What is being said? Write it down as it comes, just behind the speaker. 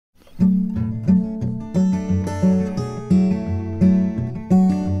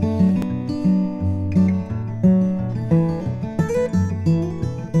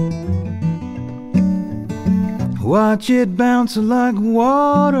watch it bounce like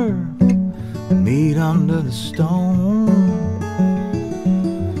water, meet under the stone.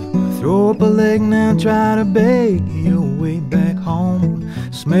 Throw up a leg now, try to beg your way back home.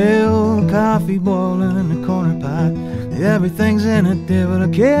 Smell coffee boiling in the corner pot. Everything's in it there, but I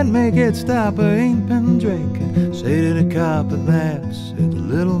can't make it stop. I ain't been drinking. Say to the cop at last, said the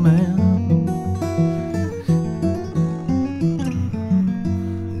little man,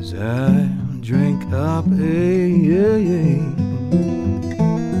 as I drink up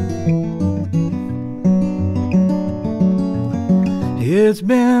It's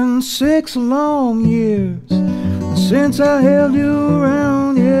been 6 long years since I held you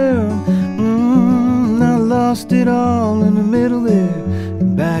around, yeah. I lost it all in the middle there,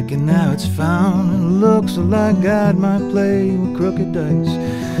 back and now it's found. And it looks like God might play with crooked dice.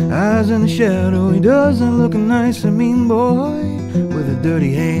 Eyes in the shadow, he doesn't look a nice and mean boy with a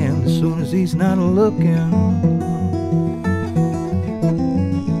dirty hand as soon as he's not looking.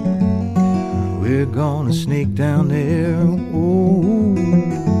 We're gonna sneak down there, oh.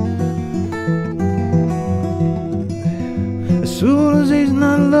 As soon as he's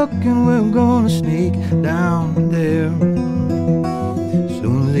not looking, we're gonna sneak down there. As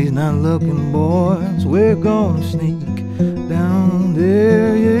soon as he's not looking, boys, we're gonna sneak down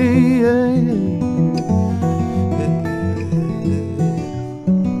there,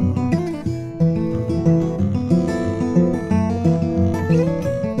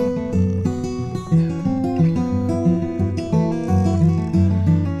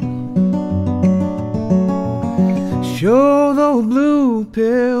 Sure, those blue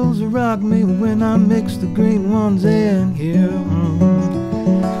pills rock me when I mix the green ones in here.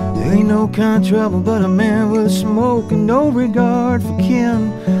 There ain't no kind of trouble but a man with smoke and no regard for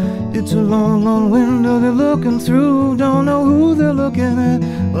kin. It's a long, long window they're looking through. Don't know who they're looking at.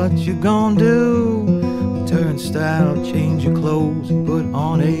 What you gonna do? Turn style, change your clothes, and put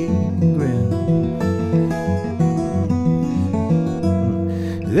on a grin.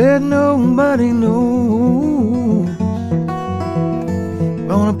 That nobody knows.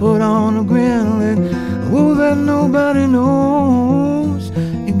 Gonna put on a grin, and oh, that nobody knows.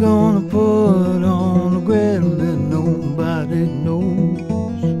 You're gonna put on a grin that nobody knows.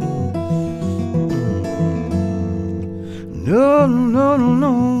 No, no, no,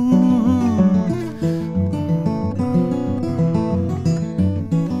 no.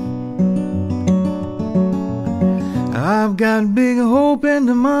 I've got big hope in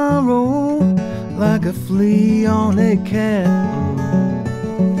tomorrow, like a flea on a cat.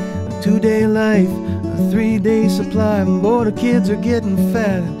 2-day life, a 3-day supply. Boy, the kids are getting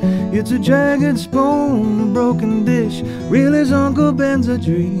fat. It's a jagged spoon, a broken dish. Real as Uncle Ben's a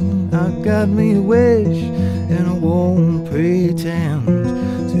dream. I got me a wish, and I won't pretend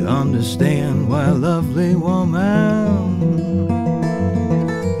to understand why a lovely woman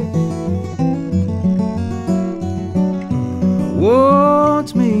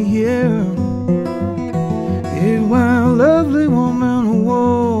wants me here. It's why a lovely woman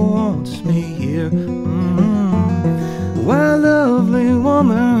wants me here. Why a lovely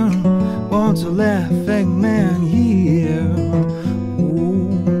woman wants a laughing man here.